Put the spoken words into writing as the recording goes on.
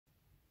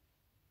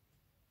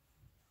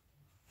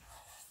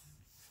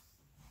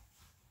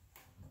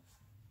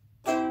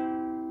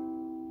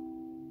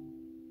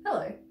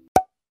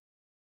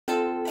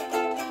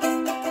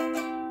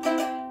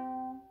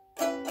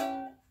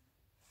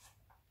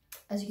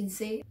As you can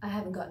see, I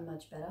haven't gotten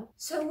much better.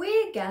 So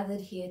we're gathered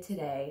here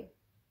today.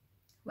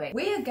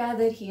 We are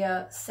gathered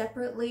here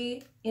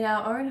separately in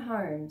our own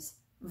homes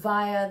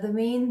via the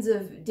means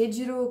of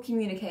digital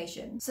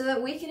communication so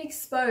that we can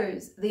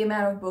expose the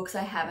amount of books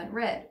I haven't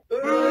read.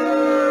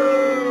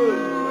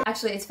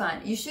 Actually, it's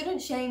fine. You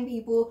shouldn't shame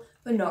people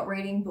for not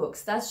reading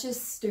books. That's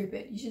just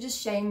stupid. You should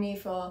just shame me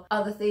for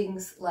other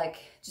things like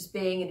just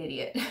being an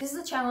idiot. This is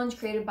a challenge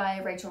created by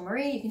Rachel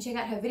Marie. You can check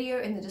out her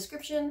video in the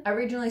description. I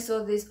originally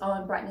saw this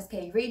on Brightness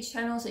Katie Reed's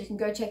channel, so you can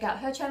go check out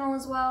her channel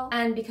as well.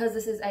 And because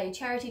this is a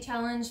charity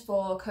challenge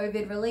for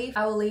COVID relief,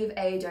 I will leave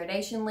a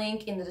donation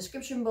link in the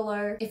description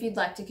below if you'd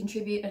like to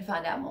contribute and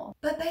find out more.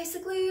 But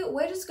basically,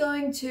 we're just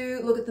going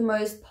to look at the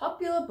most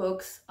popular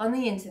books on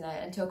the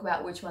internet and talk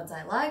about which ones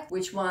I liked,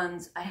 which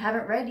ones I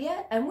haven't read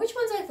yet, and which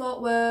ones I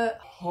thought were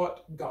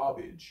hot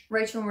garbage.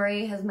 Rachel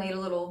Marie has made a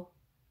little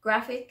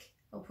graphic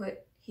I'll put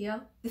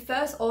here. The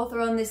first author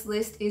on this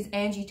list is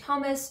Angie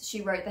Thomas. She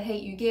wrote The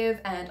Hate U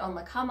Give and On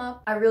the Come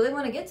Up. I really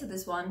want to get to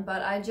this one,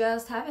 but I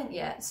just haven't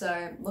yet.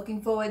 So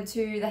looking forward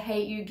to The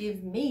Hate U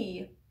Give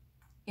me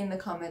in the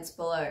comments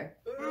below.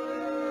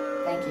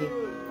 Thank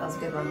you. That was a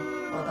good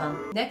one. Well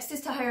done. Next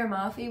is Tahira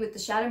Murphy with the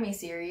Shatter Me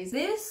series.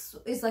 This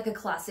is like a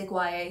classic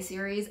YA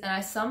series and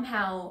I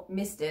somehow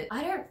missed it.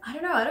 I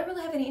don't know. I don't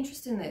really have any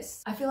interest in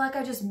this. I feel like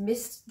I just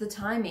missed the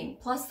timing.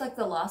 Plus like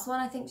the last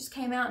one I think just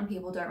came out and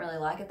people don't really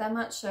like it that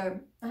much. So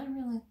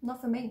not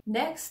for me.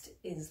 Next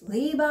is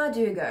Leigh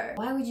Bardugo.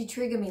 Why would you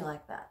trigger me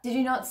like that? Did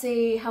you not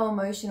see how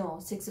emotional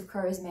Six of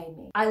Crows made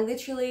me? I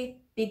literally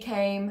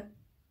became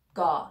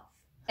goth.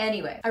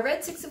 Anyway, I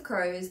read Six of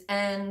Crows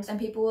and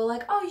people were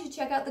like, oh, you should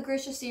check out the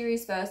Grisha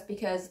series first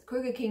because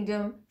Kruger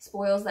Kingdom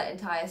spoils that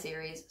entire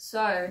series.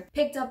 So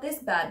picked up this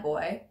bad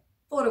boy,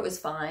 thought it was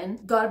fine,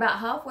 got about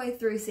halfway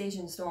through Siege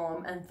and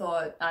Storm and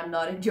thought, I'm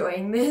not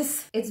enjoying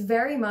this. It's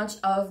very much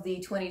of the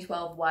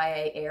 2012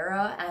 YA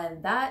era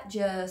and that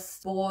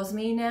just bores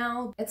me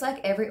now. It's like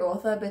every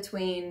author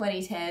between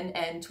 2010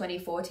 and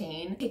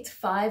 2014 picked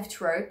 5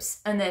 tropes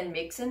and then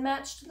mix and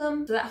matched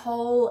them. So that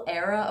whole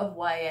era of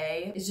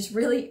YA is just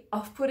really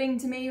off-putting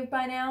to me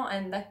by now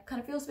and that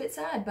kind of feels a bit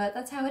sad, but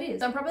that's how it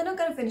is. So I'm probably not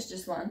going to finish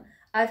this one.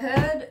 I've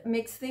heard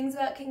mixed things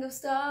about King of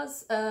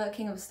Scars.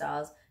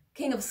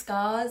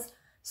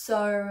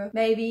 So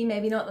maybe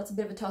not, that's a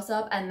bit of a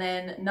toss-up. And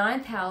then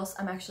Ninth House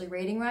I'm actually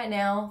reading right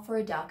now for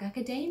a Dark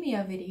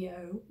Academia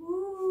video.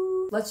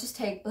 Woo. Let's just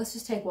take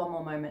one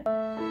more moment.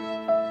 Yeah.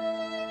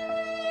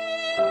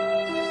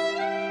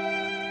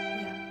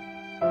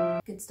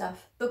 Good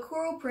stuff. The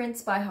Coral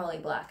Prince by Holly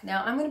Black.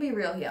 Now I'm gonna be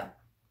real here.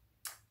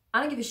 I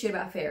don't give a shit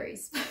about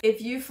fairies.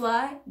 If you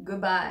fly,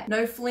 goodbye.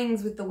 No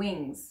flings with the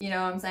wings, you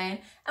know what I'm saying?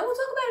 And we'll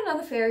talk about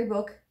another fairy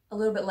book a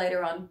little bit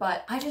later on,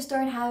 but I just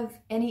don't have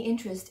any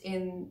interest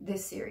in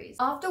this series.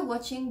 After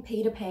watching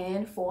Peter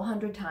Pan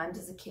 400 times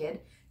as a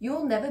kid,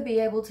 you'll never be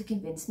able to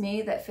convince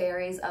me that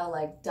fairies are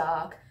like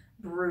dark,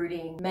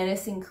 brooding,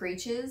 menacing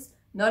creatures.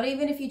 Not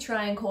even if you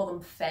try and call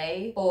them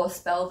fae or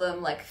spell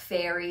them like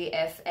fairy,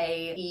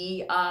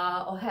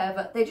 F-A-E-R or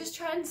however. They just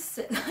try and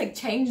like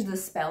change the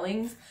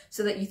spellings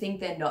so that you think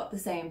they're not the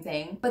same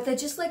thing. But they're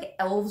just like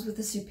elves with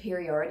a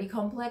superiority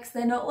complex.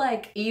 They're not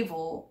like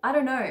evil. I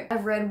don't know.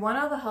 I've read one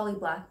other Holly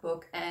Black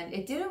book and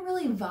it didn't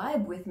really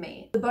vibe with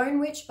me. The Bone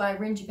Witch by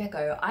Rinji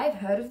Peko. I've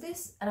heard of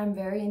this and I'm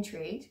very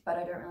intrigued, but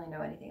I don't really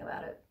know anything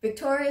about it.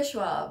 Victoria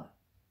Schwab.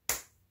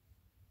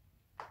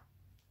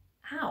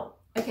 How?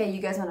 Okay,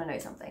 you guys want to know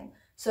something.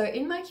 So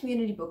in my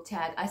community book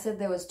tag, I said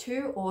there was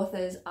 2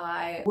 authors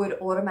I would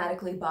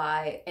automatically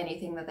buy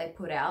anything that they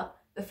put out.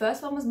 The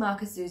first one was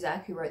Marcus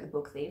Zuzak, who wrote The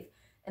Book Thief,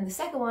 and the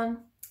second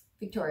one,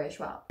 Victoria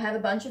Schwab. I have a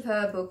bunch of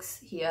her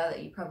books here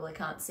that you probably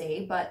can't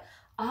see, but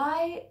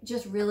I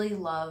just really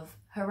love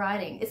her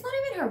writing. It's not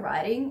even her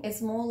writing,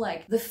 it's more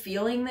like the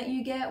feeling that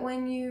you get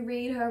when you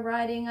read her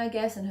writing, I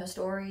guess, and her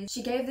stories.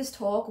 She gave this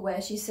talk where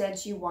she said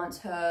she wants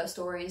her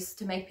stories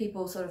to make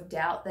people sort of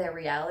doubt their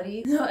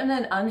reality. Not in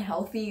an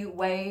unhealthy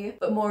way,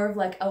 but more of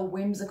like a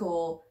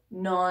whimsical,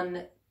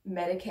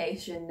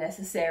 non-medication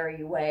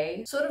necessary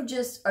way. Sort of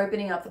just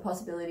opening up the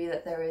possibility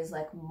that there is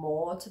like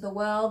more to the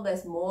world,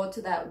 there's more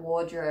to that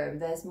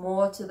wardrobe, there's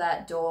more to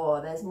that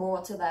door, there's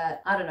more to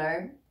that, I don't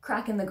know,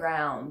 crack in the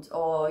ground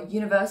or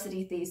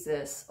university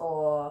thesis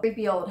or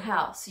creepy old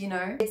house, you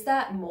know? It's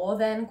that more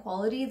than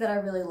quality that I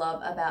really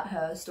love about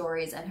her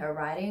stories and her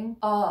writing.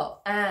 Oh,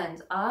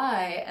 and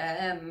I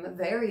am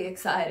very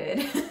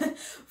excited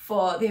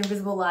for The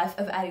Invisible Life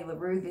of Addie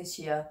LaRue this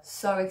year.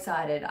 So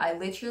excited. I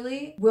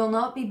literally will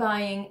not be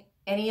buying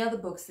any other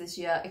books this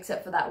year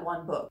except for that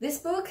one book. This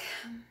book,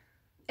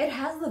 it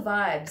has the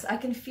vibes. I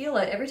can feel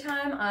it. Every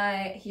time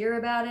I hear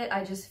about it,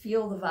 I just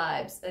feel the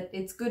vibes.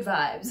 It's good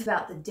vibes. It's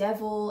about the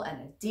devil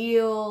and a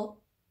deal.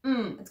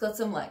 It's got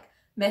some like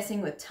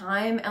messing with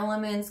time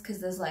elements because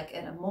there's like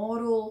an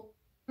immortal.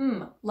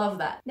 Love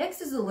that.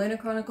 Next is The Lunar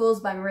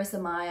Chronicles by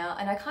Marissa Meyer,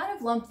 and I kind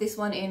of lumped this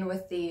one in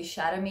with the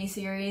Shatter Me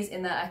series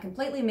in that I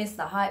completely missed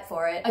the hype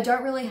for it. I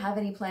don't really have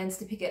any plans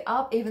to pick it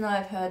up, even though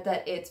I've heard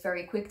that it's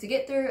very quick to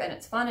get through and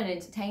it's fun and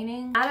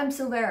entertaining. Adam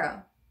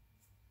Silvera.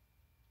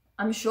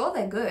 I'm sure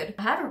they're good.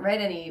 I haven't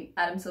read any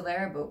Adam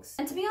Silvera books.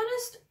 And to be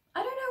honest,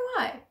 I don't know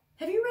why.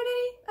 Have you read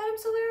any Adam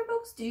Silvera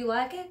books? Did you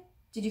like it?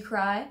 Did you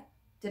cry?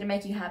 Did it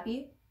make you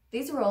happy?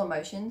 These are all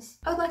emotions.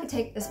 I would like to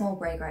take a small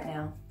break right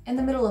now, in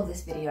the middle of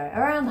this video,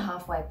 around the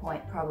halfway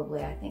point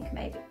probably, I think,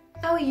 maybe.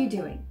 How are you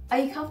doing? Are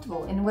you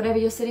comfortable in whatever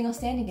you're sitting or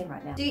standing in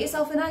right now? Do you get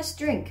yourself a nice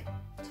drink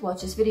to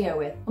watch this video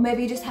with? Or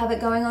maybe you just have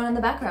it going on in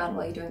the background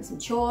while you're doing some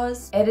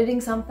chores,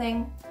 editing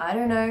something. I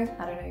don't know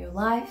your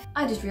life.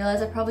 I just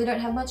realized I probably don't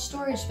have much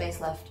storage space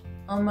left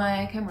on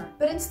my camera.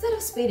 But instead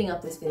of speeding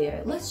up this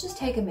video, let's just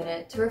take a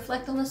minute to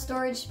reflect on the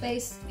storage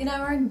space in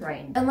our own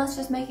brain. And let's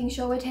just making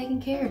sure we're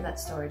taking care of that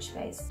storage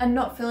space and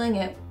not filling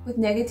it with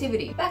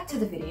negativity. Back to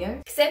the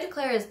video. Cassandra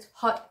Clare is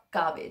hot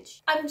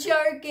garbage. I'm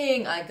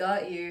joking, I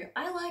got you.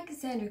 I like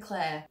Cassandra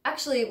Clare.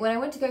 Actually, when I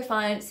went to go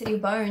find City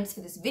of Bones for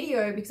this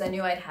video, because I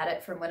knew I'd had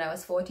it from when I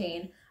was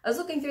 14, I was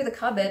looking through the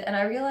cupboard and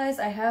I realized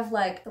I have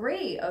like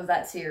 3 of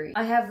that series.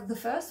 I have the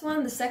first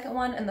one, the second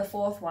one, and the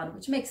 4th one,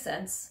 which makes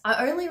sense.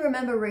 I only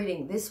remember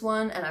reading this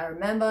one and I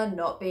remember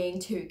not being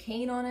too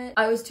keen on it.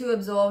 I was too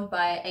absorbed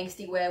by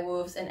angsty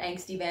werewolves and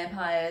angsty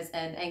vampires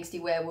and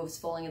angsty werewolves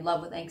falling in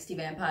love with angsty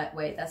vampire.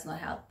 Wait, that's not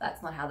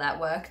how that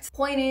worked.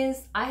 Point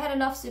is, I had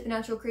enough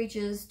supernatural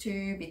creatures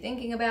to be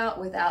thinking about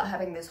without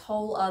having this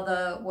whole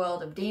other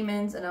world of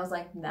demons, and I was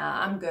like,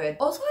 nah, I'm good.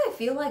 Also, I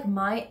feel like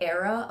my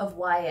era of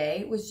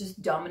YA was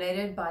just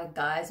dominated by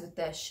guys with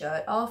their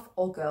shirt off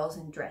or girls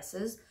in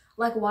dresses.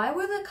 Like, why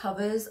were the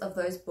covers of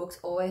those books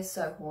always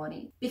so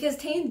horny? Because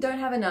teens don't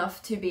have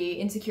enough to be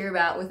insecure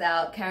about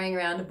without carrying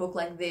around a book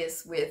like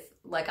this with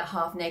like a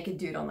half-naked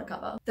dude on the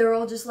cover. They're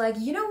all just like,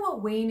 you know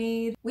what we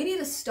need? We need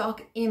a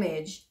stock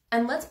image.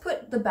 And let's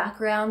put the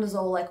background as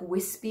all like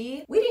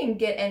wispy. We didn't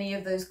get any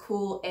of those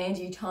cool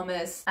Angie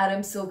Thomas,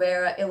 Adam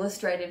Silvera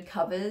illustrated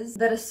covers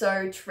that are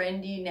so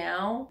trendy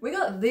now. We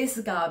got this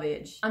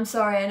garbage. I'm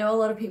sorry, I know a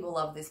lot of people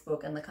love this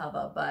book and the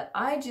cover, but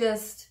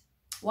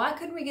why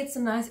couldn't we get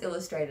some nice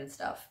illustrated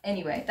stuff?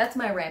 Anyway, that's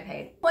my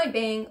rampage. Point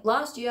being,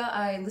 last year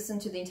I listened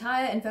to the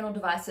entire Infernal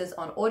Devices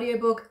on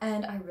audiobook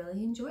and I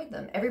really enjoyed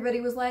them. Everybody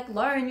was like,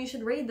 Lauren, you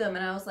should read them.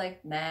 And I was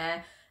like,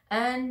 nah.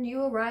 And you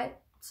were right.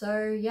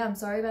 So yeah, I'm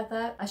sorry about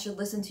that. I should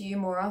listen to you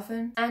more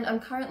often. And I'm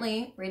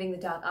currently reading The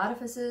Dark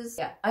Artifices.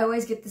 Yeah, I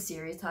always get the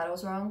series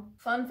titles wrong.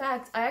 Fun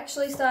fact, I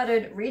actually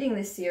started reading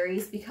this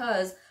series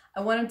because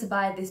I wanted to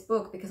buy this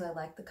book because I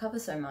like the cover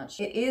so much.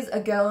 It is a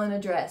girl in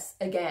a dress,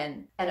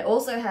 again. And it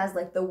also has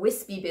like the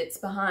wispy bits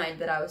behind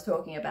that I was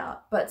talking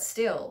about. But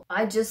still,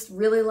 I just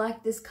really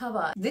like this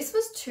cover. This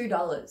was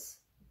 $2.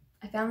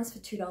 I found this for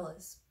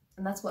 $2.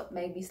 And that's what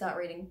made me start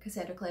reading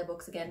Cassandra Clare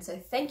books again. So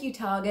thank you,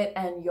 Target,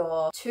 and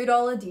your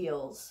 $2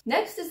 deals.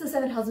 Next is The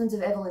 7 Husbands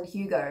of Evelyn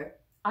Hugo.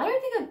 I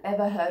don't think I've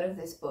ever heard of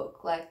this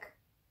book. Like,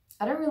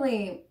 I don't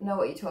really know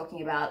what you're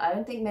talking about. I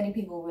don't think many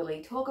people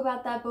really talk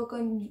about that book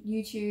on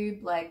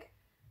YouTube. Like,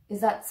 is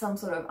that some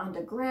sort of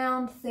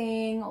underground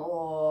thing,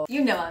 or...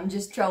 You know I'm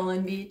just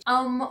trolling, bitch.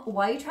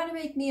 Why are you trying to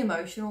make me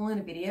emotional in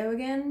a video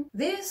again?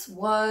 This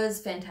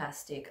was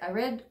fantastic. I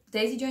read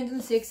Daisy Jones and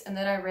the Six, and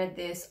then I read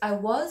this. I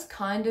was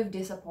kind of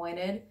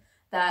disappointed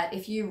that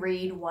if you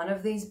read one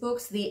of these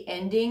books, the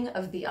ending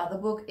of the other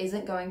book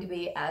isn't going to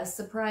be as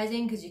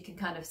surprising because you can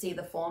kind of see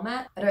the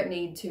format. I don't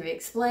need to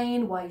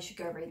explain why you should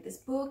go read this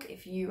book.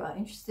 If you are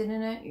interested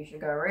in it, you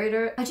should go read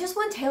it. I just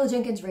want Taylor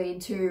Jenkins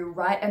Reid to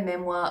write a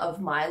memoir of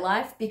my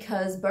life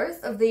because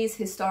both of these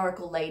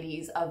historical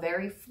ladies are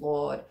very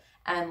flawed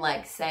and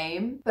like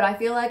same, but I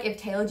feel like if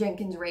Taylor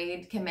Jenkins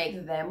Reid can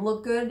make them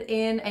look good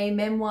in a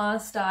memoir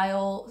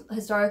style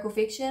historical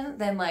fiction,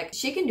 then like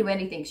she can do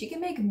anything. She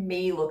can make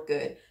me look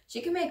good. She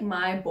can make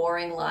my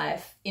boring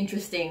life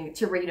interesting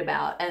to read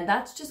about, and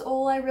that's just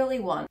all I really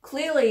want.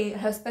 Clearly,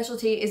 her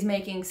specialty is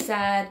making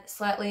sad,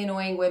 slightly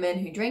annoying women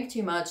who drink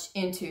too much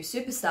into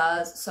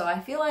superstars, so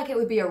I feel like it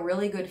would be a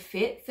really good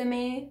fit for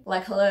me.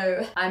 Like,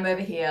 hello, I'm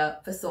over here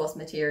for source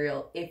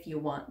material if you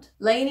want.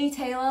 Laini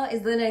Taylor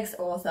is the next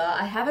author.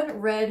 I haven't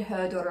read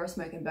her Daughter of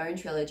Smoke and Bone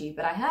trilogy,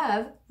 but I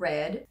have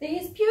read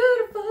these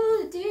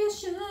beautiful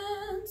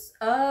editions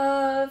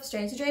of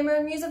Strange the Dreamer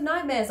and Muse of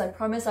Nightmares. I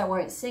promise I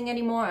won't sing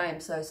anymore. I am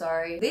so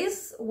sorry.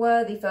 These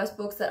were the first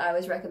books that I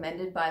was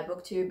recommended by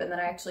BookTube and then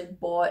I actually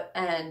bought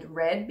and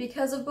read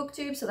because of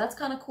BookTube, so that's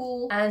kind of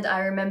cool. And I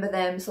remember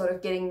them sort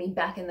of getting me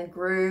back in the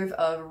groove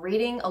of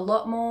reading a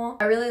lot more.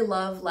 I really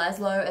love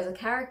Laszlo as a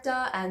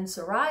character and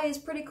Sarai is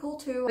pretty cool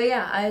too. But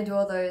yeah, I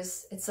adore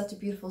those. It's such a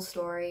beautiful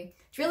story.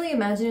 It's really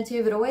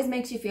imaginative. It always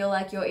makes you feel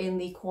like you're in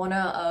the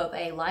corner of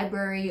a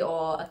library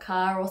or a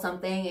car or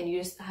something and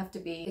you just have to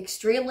be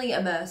extremely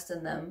immersed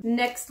in them.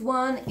 Next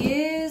one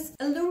is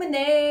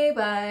Illuminae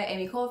by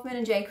Amy Kaufman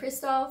and Jay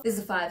Kristoff. This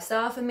is a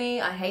 5-star for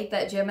me. I hate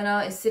that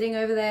Gemina is sitting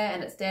over there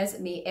and it stares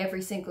at me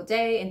every single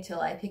day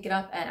until I pick it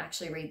up and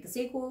actually read the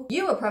sequel.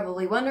 You are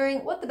probably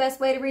wondering what the best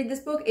way to read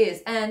this book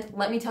is, and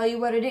let me tell you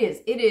what it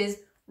is. It is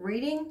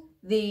reading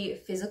the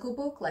physical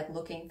book, like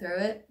looking through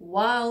it,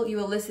 while you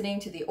were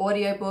listening to the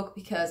audiobook,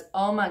 because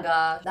oh my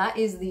god, that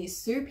is the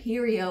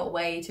superior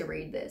way to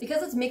read this.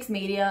 Because it's mixed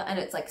media and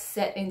it's like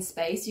set in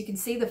space, you can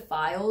see the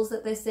files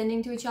that they're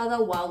sending to each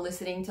other while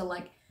listening to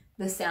like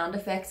the sound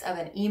effects of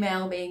an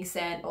email being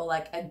sent or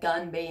like a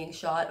gun being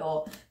shot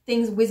or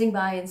things whizzing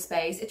by in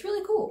space. It's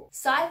really cool.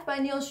 Scythe by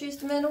Neil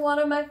Shusterman, one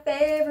of my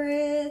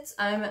favorites.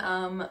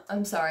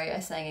 I'm sorry, I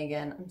sang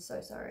again. I'm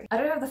so sorry. I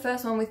don't have the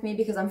first one with me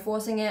because I'm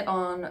forcing it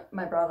on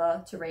my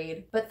brother to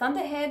read, but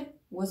Thunderhead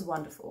was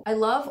wonderful. I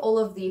love all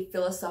of the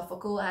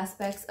philosophical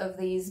aspects of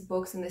these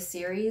books in this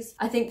series.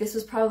 I think this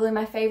was probably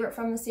my favorite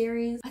from the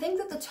series. I think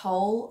that The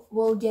Toll,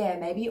 well, yeah,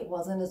 maybe it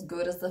wasn't as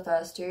good as the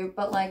first two,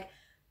 but like,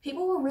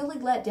 people were really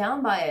let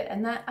down by it,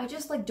 and that I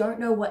just like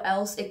don't know what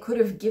else it could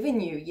have given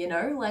you, you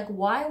know? Like,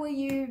 why were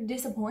you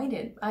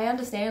disappointed? I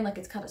understand like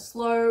it's kind of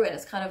slow and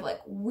it's kind of like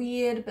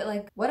weird, but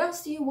like what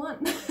else do you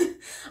want?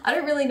 I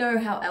don't really know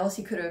how else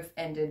you could have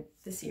ended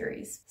the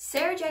series.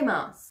 Sarah J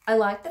Maas. I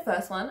liked the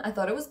first one. I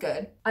thought it was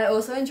good. I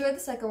also enjoyed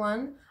the second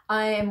one.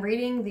 I am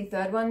reading the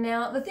third one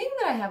now. The thing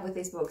that I have with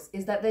these books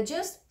is that they're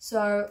just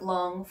so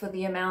long for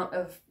the amount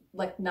of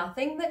like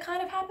nothing that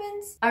kind of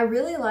happens. I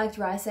really liked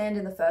Rysand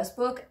in the first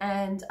book,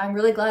 and I'm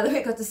really glad that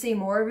we got to see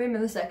more of him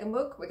in the second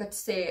book. We got to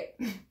see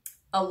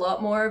a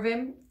lot more of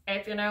him,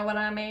 if you know what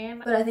I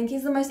mean. But I think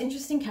he's the most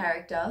interesting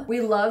character.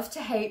 We love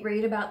to hate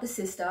read about the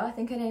sister. I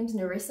think her name's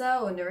Nerissa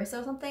or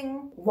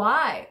something.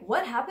 Why?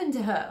 What happened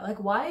to her? Like,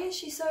 why is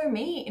she so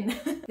mean?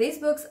 These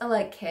books are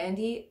like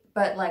candy,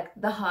 but like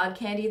the hard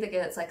candy that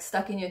gets like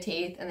stuck in your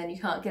teeth and then you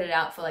can't get it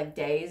out for like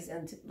days,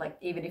 and like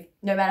even if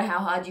no matter how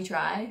hard you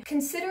try.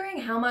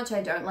 Considering how much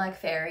I don't like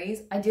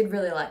fairies, I did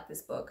really like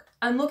this book.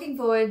 I'm looking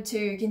forward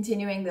to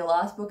continuing the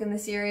last book in the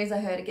series. I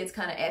heard it gets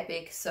kind of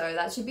epic, so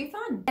that should be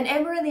fun. And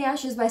Ember in the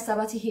Ashes by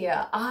Sabaa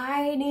Tahir.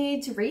 I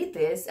need to read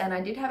this, and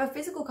I did have a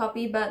physical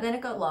copy, but then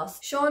it got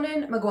lost.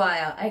 Seanan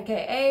Maguire,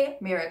 aka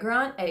Mira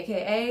Grant,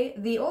 aka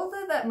the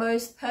author that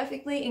most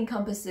perfectly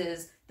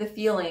encompasses the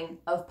feeling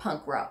of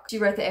punk rock. She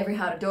wrote the Every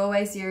Heart a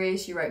Doorway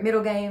series, she wrote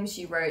Middle Game,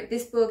 she wrote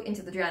this book,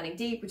 Into the Drowning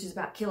Deep, which is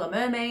about killer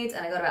mermaids,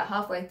 and I got about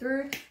halfway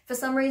through. For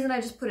some reason,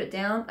 I just put it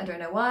down. I don't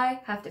know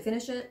why, have to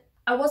finish it.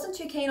 I wasn't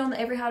too keen on the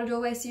Every Heart a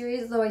Doorway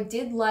series, though I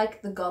did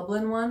like the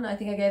Goblin one. I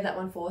think I gave that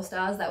one 4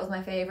 stars. That was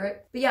my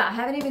favorite. But yeah, I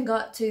haven't even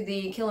got to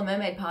the Killer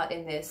Mermaid part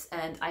in this,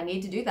 and I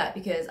need to do that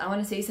because I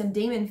want to see some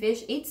demon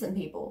fish eat some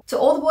people. To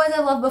All the Boys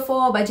I Loved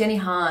Before by Jenny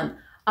Han.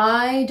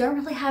 I don't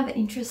really have an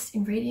interest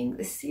in reading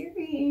this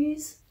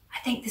series. I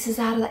think this is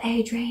out of the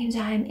age range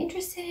I'm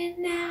interested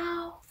in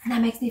now. And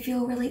that makes me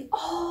feel really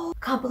old.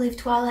 Can't believe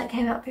Twilight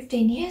came out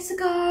 15 years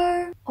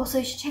ago. Also,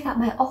 you should check out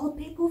my old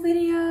people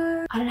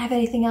video. I don't have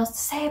anything else to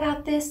say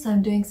about this, so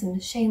I'm doing some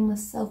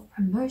shameless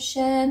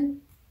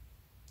self-promotion.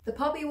 The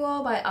Poppy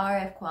War by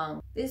R.F.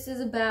 Kuang. This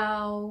is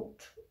about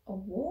a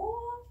war?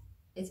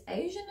 It's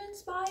Asian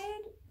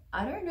inspired?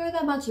 I don't know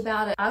that much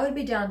about it. I would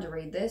be down to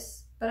read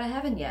this, but I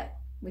haven't yet,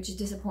 which is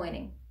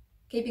disappointing.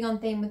 Keeping on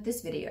theme with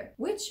this video,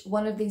 which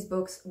one of these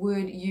books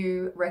would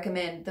you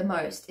recommend the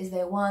most? Is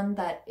there one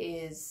that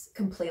is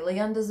completely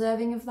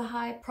undeserving of the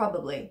hype?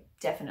 Probably,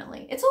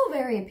 definitely. It's all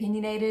very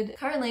opinionated.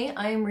 Currently,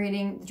 I am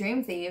reading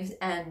Dream Thieves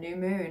and New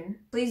Moon.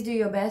 Please do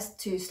your best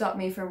to stop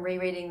me from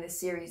rereading this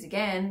series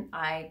again.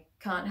 I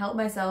can't help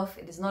myself.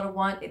 It is not a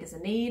want, it is a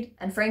need.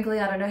 And frankly,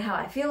 I don't know how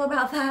I feel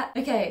about that.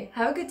 Okay,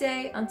 have a good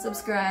day,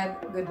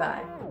 unsubscribe,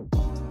 goodbye.